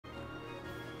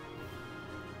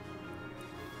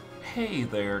Hey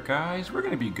there guys, we're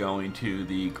going to be going to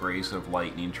the Grace of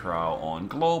Lightning trial on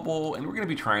Global, and we're going to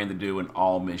be trying to do an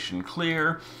all mission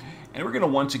clear, and we're going to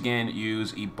once again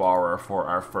use Ibarra for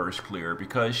our first clear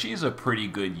because she's a pretty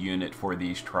good unit for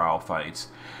these trial fights.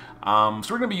 So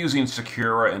we're going to be using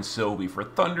Sakura and Sylvie for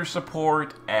thunder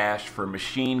support, Ash for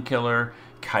machine killer,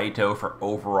 Kaito for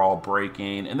overall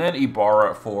breaking, and then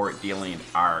Ibarra for dealing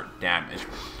our damage.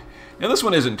 Now this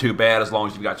one isn't too bad as long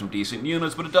as you've got some decent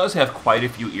units, but it does have quite a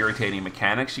few irritating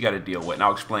mechanics you got to deal with, and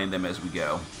I'll explain them as we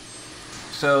go.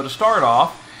 So to start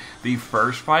off, the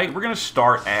first fight, we're going to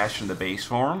start Ash in the base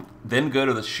form, then go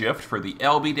to the shift for the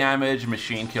LB damage,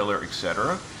 machine killer,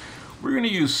 etc. We're going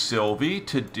to use Sylvie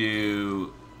to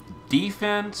do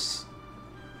defense,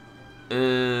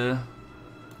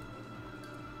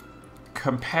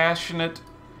 compassionate,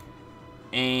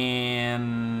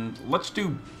 and let's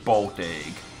do bolt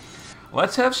egg.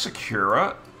 Let's have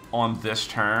Sakura on this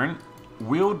turn.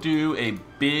 We'll do a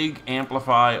big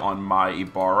amplify on my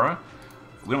Ibarra.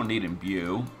 We don't need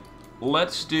imbue.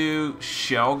 Let's do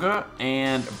Shelga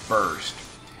and burst.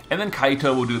 And then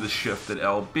Kaito will do the shifted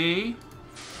LB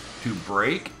to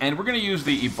break. And we're going to use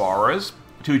the Ibarras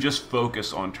to just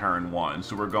focus on turn one.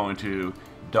 So we're going to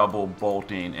double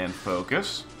bolting and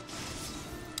focus.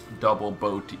 Double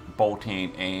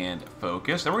bolting and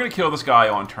focus. And we're going to kill this guy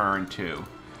on turn two.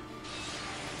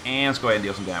 And let's go ahead and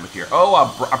deal some damage here. Oh,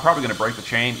 I'm probably going to break the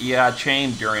chain. Yeah, chain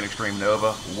during Extreme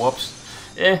Nova. Whoops.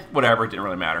 Whatever. It didn't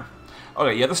really matter.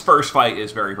 Okay, yeah, this first fight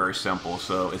is very, very simple,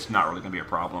 so it's not really going to be a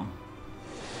problem.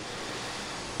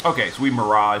 Okay, so we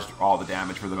miraged all the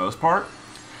damage for the most part.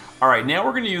 Alright, now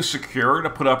we're going to use Secure to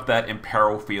put up that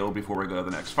Imperil field before we go to the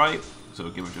next fight. So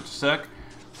give it just a sec.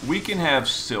 We can have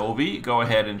Sylvie go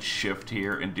ahead and shift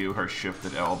here and do her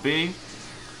shifted LB.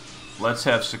 Let's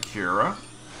have Sakura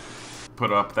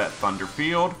put up that thunder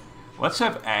field. Let's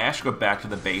have Ash go back to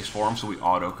the base form so we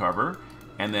auto cover,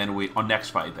 and then on next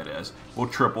fight that is, we'll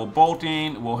triple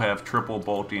bolting. We'll have triple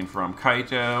bolting from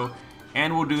Kaito,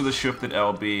 and we'll do the shifted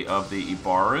LB of the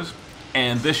Ibarras,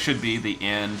 and this should be the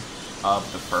end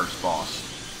of the first boss.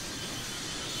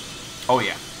 Oh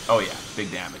yeah, big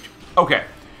damage. Okay,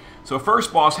 so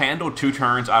first boss handled, 2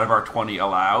 turns out of our 20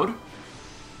 allowed.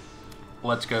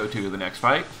 Let's go to the next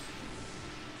fight.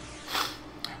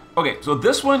 Okay, so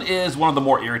this one is one of the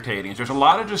more irritating. There's a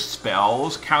lot of just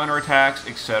spells, counterattacks,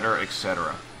 etc.,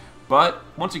 etc. But,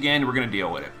 once again, we're going to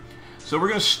deal with it. So we're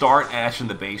going to start Ash in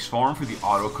the base form for the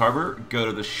auto cover, go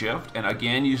to the shift, and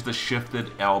again use the shifted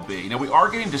LB. Now we are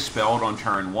getting dispelled on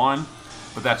turn 1,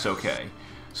 but that's okay.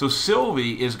 So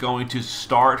Sylvie is going to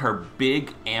start her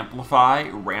big amplify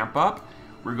ramp up.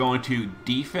 We're going to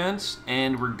defense,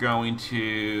 and we're going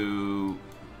to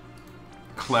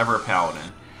clever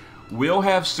paladin. We'll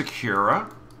have Sakura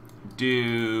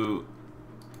do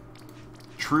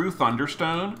True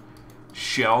Thunderstone,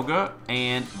 Shelga,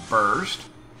 and Burst.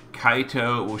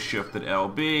 Kaito will shift at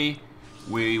LB.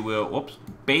 We will,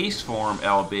 base form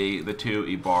LB, the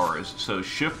 2 Ibarras. So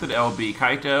shifted LB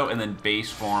Kaito, and then base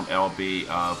form LB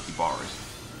of Ibarras.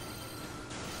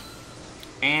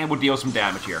 And we'll deal some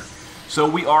damage here. So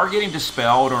we are getting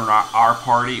dispelled on our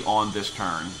party on this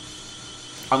turn.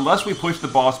 Unless we push the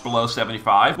boss below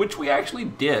 75, which we actually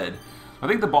did. I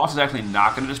think the boss is actually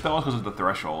not going to dispel us because of the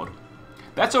threshold.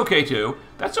 That's okay too.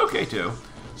 That's okay too.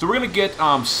 So we're going to get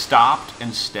stopped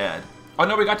instead. Oh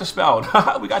no, we got dispelled.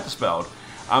 We got dispelled.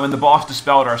 And the boss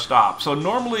dispelled our stop. So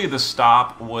normally the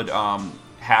stop would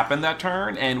happen that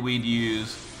turn, and we'd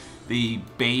use the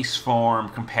base form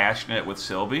Compassionate with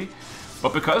Sylvie.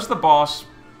 But because the boss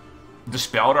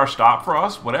dispelled our stop for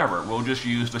us, whatever, we'll just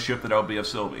use the shifted LB of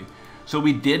Sylvie. So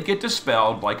we did get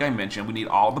dispelled, like I mentioned. We need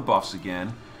all the buffs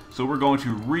again. So we're going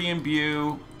to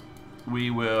re-imbue.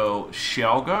 We will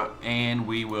Shelga, and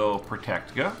we will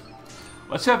Protectga.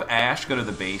 Let's have Ash go to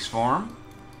the base form,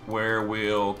 where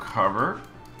we'll cover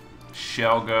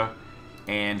Shelga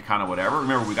and kind of whatever.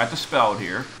 Remember, we got dispelled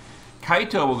here.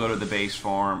 Kaito will go to the base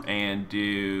form and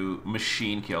do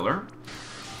Machine Killer.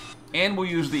 And we'll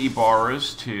use the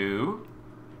Ibarras to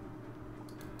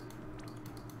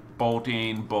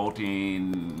bolting,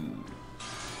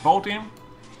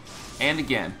 and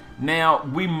again. Now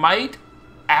we might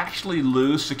actually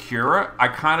lose Sakura. I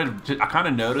kind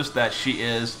of noticed that she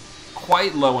is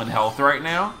quite low in health right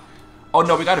now. Oh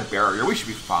no, we got a barrier. We should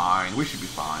be fine. We should be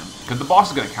fine because the boss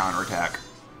is going to counterattack.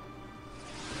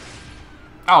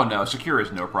 Oh no, Sakura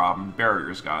is no problem.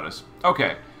 Barrier's got us.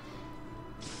 Okay.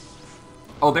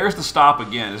 Oh, there's the stop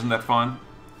again. Isn't that fun?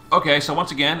 Okay, so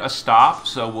once again, a stop.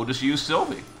 So we'll just use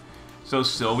Sylvie. So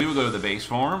Sylvie will go to the base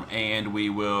form, and we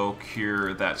will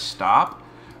cure that stop.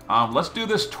 Let's do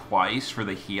this twice for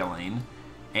the healing.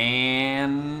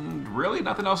 And really,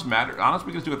 nothing else matters. Honestly,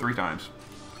 we can just do it 3 times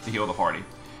to heal the party.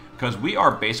 Because we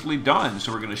are basically done.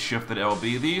 So we're going to shift at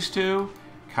LB these two.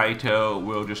 Kaito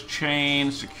will just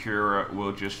chain. Sakura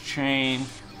will just chain.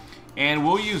 And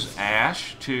we'll use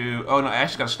Ash to... Oh, no,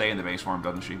 Ash has got to stay in the base form,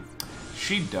 doesn't she?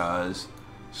 She does.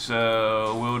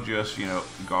 So we'll just, you know,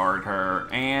 guard her.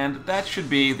 And that should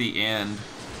be the end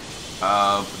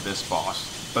of this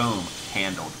boss. Boom.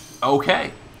 Handled.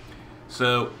 Okay.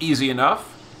 So, easy enough.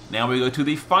 Now we go to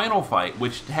the final fight,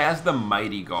 which has the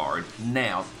Mighty Guard.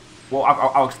 Now, well,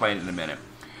 I'll explain it in a minute.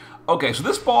 Okay, so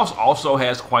this boss also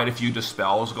has quite a few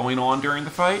dispels going on during the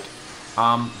fight.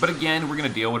 But again, we're going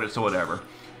to deal with it, so whatever.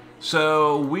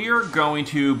 So, we are going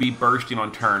to be bursting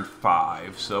on turn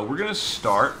 5. So, we're going to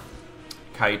start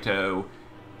Kaito.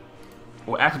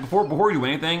 Well, actually, before we do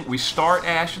anything, we start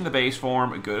Ash in the base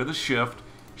form, go to the shift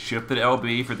at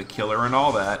LB for the killer and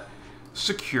all that.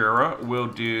 Sakura will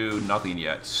do nothing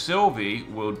yet. Sylvie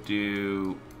will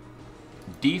do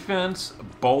defense,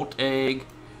 bolt egg,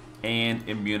 and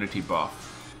immunity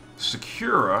buff.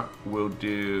 Sakura will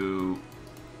do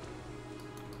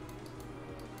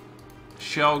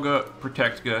Shelga,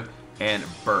 Protectka, and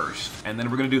Burst. And then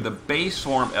we're going to do the base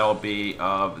form LB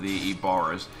of the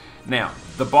Ibaras. Now,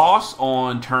 the boss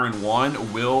on turn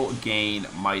 1 will gain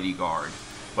Mighty Guard.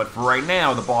 But for right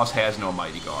now, the boss has no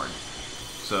Mighty Guard.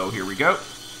 So here we go.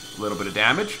 A little bit of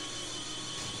damage.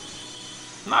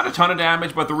 Not a ton of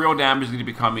damage, but the real damage is going to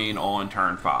be coming on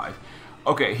turn 5.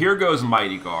 Okay, here goes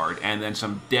Mighty Guard, and then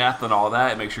some death and all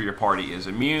that. Make sure your party is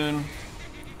immune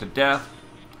to death.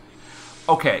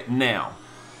 Okay, now,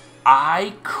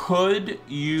 I could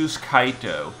use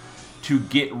Kaito to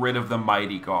get rid of the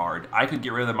Mighty Guard. I could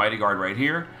get rid of the Mighty Guard right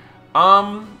here.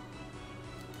 And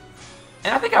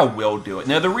I think I will do it.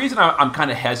 Now, the reason I'm kind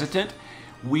of hesitant,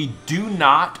 we do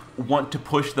not want to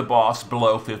push the boss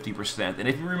below 50%. And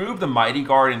if you remove the Mighty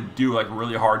Guard and do like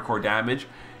really hardcore damage,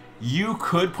 you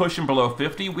could push him below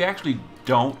 50. We actually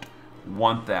don't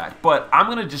want that. But I'm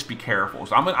going to just be careful.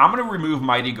 So I'm going to remove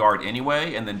Mighty Guard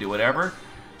anyway and then do whatever.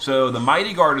 So the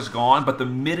Mighty Guard is gone, but the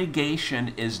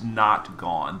mitigation is not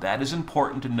gone. That is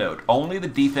important to note. Only the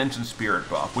defense and spirit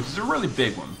buff, which is a really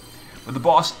big one. But the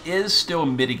boss is still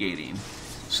mitigating.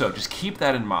 So just keep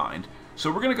that in mind. So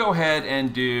we're going to go ahead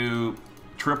and do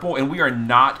triple, and we are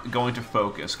not going to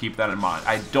focus. Keep that in mind.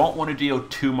 I don't want to deal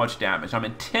too much damage. I'm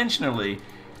intentionally,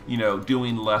 you know,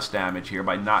 doing less damage here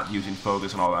by not using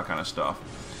focus and all that kind of stuff.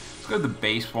 Let's go to the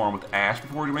base form with Ash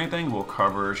before we do anything. We'll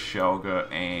cover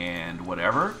Shelga and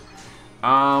whatever.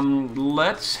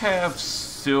 Let's have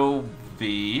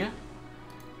Sylvie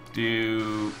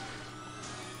do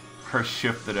her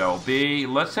shifted LB.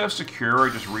 Let's have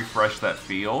Sakura just refresh that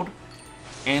field.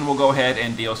 And we'll go ahead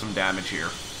and deal some damage here.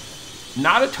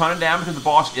 Not a ton of damage, and the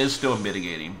boss is still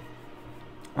mitigating.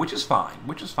 Which is fine,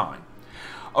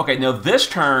 Okay, now this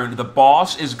turn, the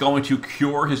boss is going to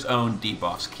cure his own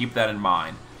debuffs. Keep that in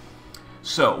mind.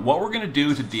 So, what we're going to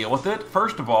do to deal with it,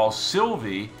 first of all,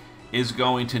 Sylvie is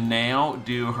going to now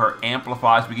do her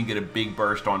amplify so we can get a big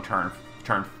burst on turn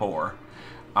 4.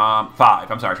 Turn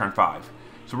 5.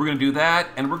 So we're going to do that,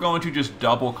 and we're going to just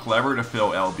double Clever to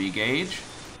fill LB gauge.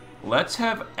 Let's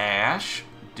have Ash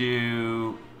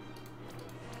do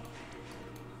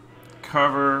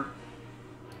cover,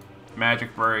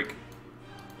 magic break,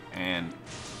 and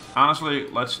honestly,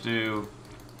 let's do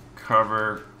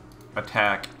cover,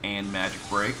 attack, and magic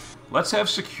break. Let's have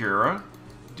Sakura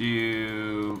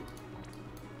do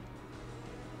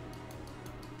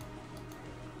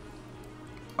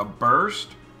a burst,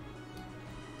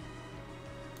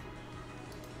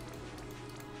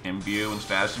 imbue, and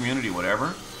status immunity,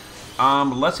 whatever.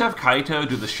 Let's have Kaito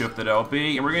do the shifted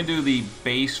LB, and we're going to do the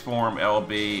base form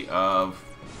LB of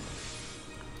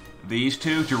these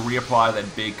two to reapply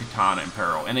that big Katana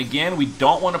Imperil. And again, we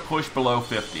don't want to push below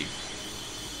 50.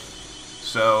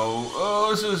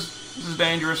 So, this is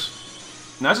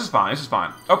dangerous. No, this is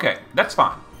fine. Okay, that's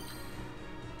fine.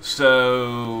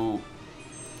 So,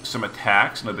 some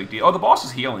attacks, no big deal. Oh, the boss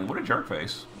is healing. What a jerk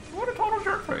face. What a total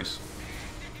jerk face.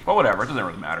 Well, whatever, it doesn't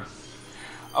really matter.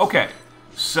 Okay.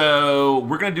 So,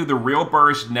 we're going to do the real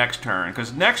burst next turn,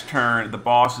 because next turn, the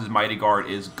boss's Mighty Guard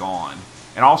is gone.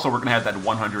 And also, we're going to have that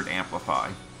 100 Amplify.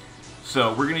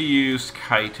 So, we're going to use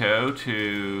Kaito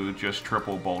to just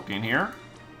triple bolting here.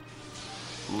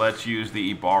 Let's use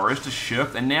the Ibaras to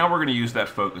shift, and now we're going to use that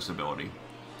focus ability.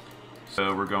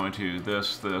 So, we're going to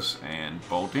this, and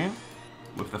bolting,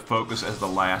 with the focus as the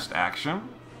last action.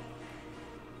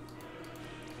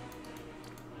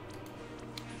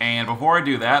 And before I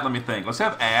do that, let me think. Let's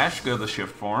have Ash go to the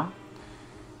shift form.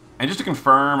 And just to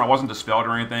confirm, I wasn't dispelled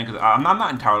or anything, because I'm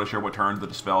not entirely sure what turn the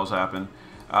dispels happen.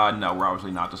 No, we're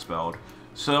obviously not dispelled.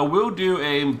 So we'll do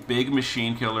a big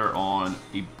machine killer on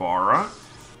Ibarra.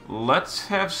 Let's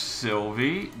have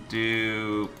Sylvie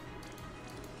do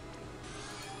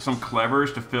some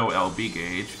clevers to fill LB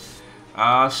gauge.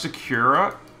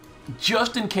 Sakura,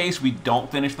 just in case we don't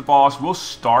finish the boss, we'll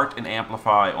start an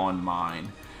amplify on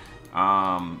mine.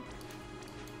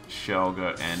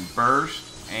 Shelga and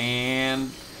burst, and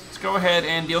let's go ahead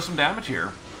and deal some damage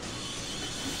here.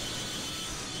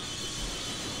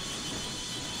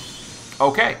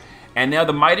 Okay, and now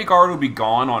the Mighty Guard will be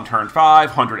gone on turn 5,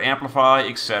 100 amplify,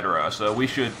 etc. So we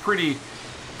should pretty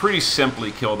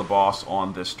simply kill the boss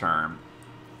on this turn.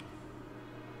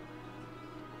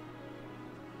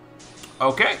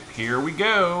 Okay, here we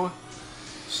go.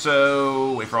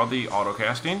 So, wait for all the auto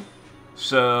casting.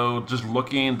 So, just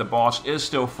looking, the boss is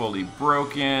still fully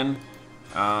broken.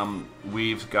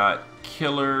 We've got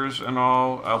killers and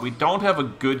all. We don't have a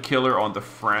good killer on the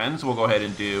friends. We'll go ahead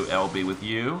and do LB with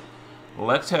you.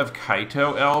 Let's have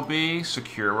Kaito LB.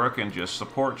 Sakura can just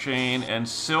support chain. And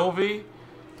Sylvie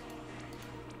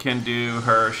can do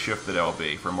her shifted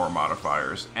LB for more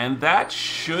modifiers. And that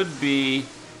should be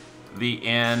the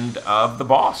end of the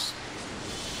boss.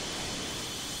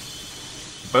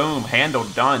 Boom, handle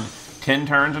done. 10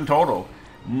 turns in total.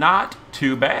 Not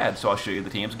too bad. So I'll show you the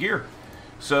team's gear.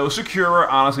 So Sakura,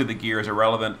 honestly, the gear is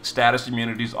irrelevant. Status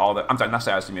immunity is all that. I'm sorry, not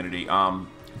status immunity.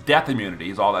 Death immunity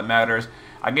is all that matters.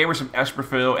 I gave her some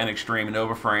Esperfill and Extreme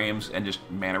Nova frames and just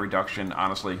mana reduction.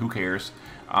 Honestly, who cares?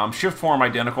 Shift form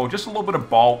identical, just a little bit of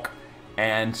bulk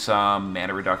and some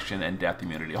mana reduction and death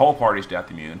immunity. The whole party's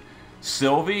death immune.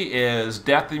 Sylvie is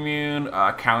death immune,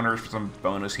 counters for some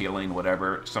bonus healing,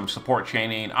 whatever. Some support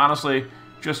chaining. Honestly,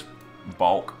 just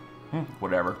bulk,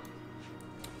 whatever.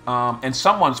 And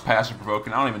someone's passive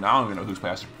provoking. I don't even know who's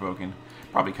passive provoking.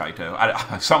 Probably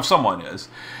Kaito. Someone is.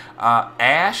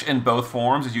 Ash in both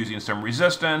forms is using some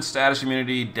resistance, status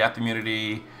immunity, death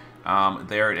immunity.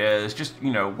 There it is. Just,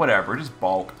 you know, whatever. Just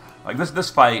bulk. Like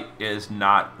this fight is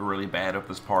not really bad with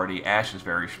this party. Ash is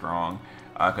very strong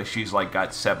because she's like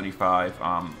got 75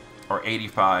 or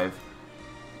 85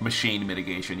 machine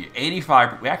mitigation.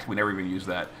 85. We never even used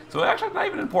that. So actually not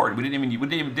even important. We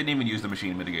didn't even use the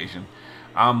machine mitigation.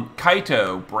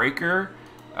 Kaito Breaker.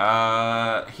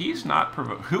 He's not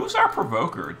provoke. Who's our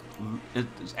provoker?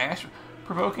 Is Ash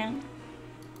provoking?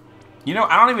 You know,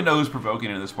 I don't even know who's provoking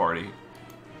in this party.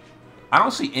 I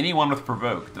don't see anyone with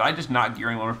provoke. Did I just not gear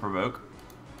anyone with provoke?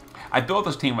 I built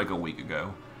this team like a week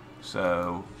ago,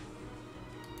 so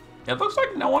it looks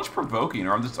like no one's provoking,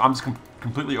 or I'm just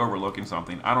completely overlooking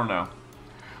something. I don't know.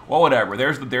 Well, whatever.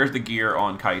 There's the gear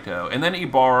on Kaito, and then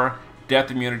Ibarra, death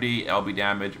immunity, LB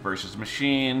damage versus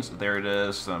machines. There it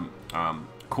is. Some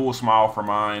cool smile for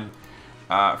mine.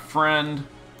 Friend,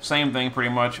 same thing pretty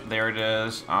much. There it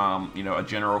is. You know, a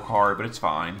general card, but it's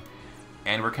fine.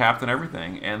 And we're capped and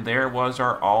everything. And there was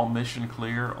our all mission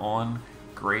clear on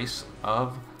Grace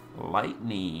of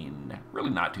Lightning.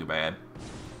 Really not too bad.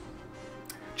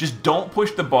 Just don't push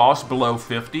the boss below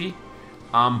 50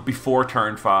 before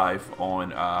turn 5 on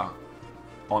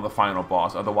the final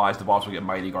boss. Otherwise, the boss will get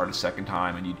Mighty Guard a second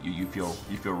time, and you feel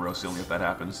real silly if that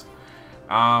happens.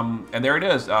 And there it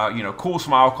is. You know, cool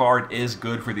smile card is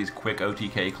good for these quick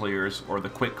OTK clears or the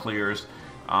quick clears.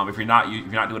 If you're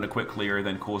not doing a quick clear,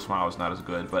 then cool smile is not as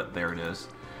good. But there it is.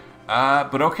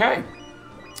 But okay.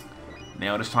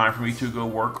 Now it is time for me to go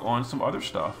work on some other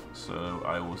stuff. So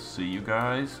I will see you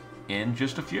guys in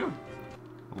just a few.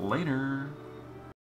 Later.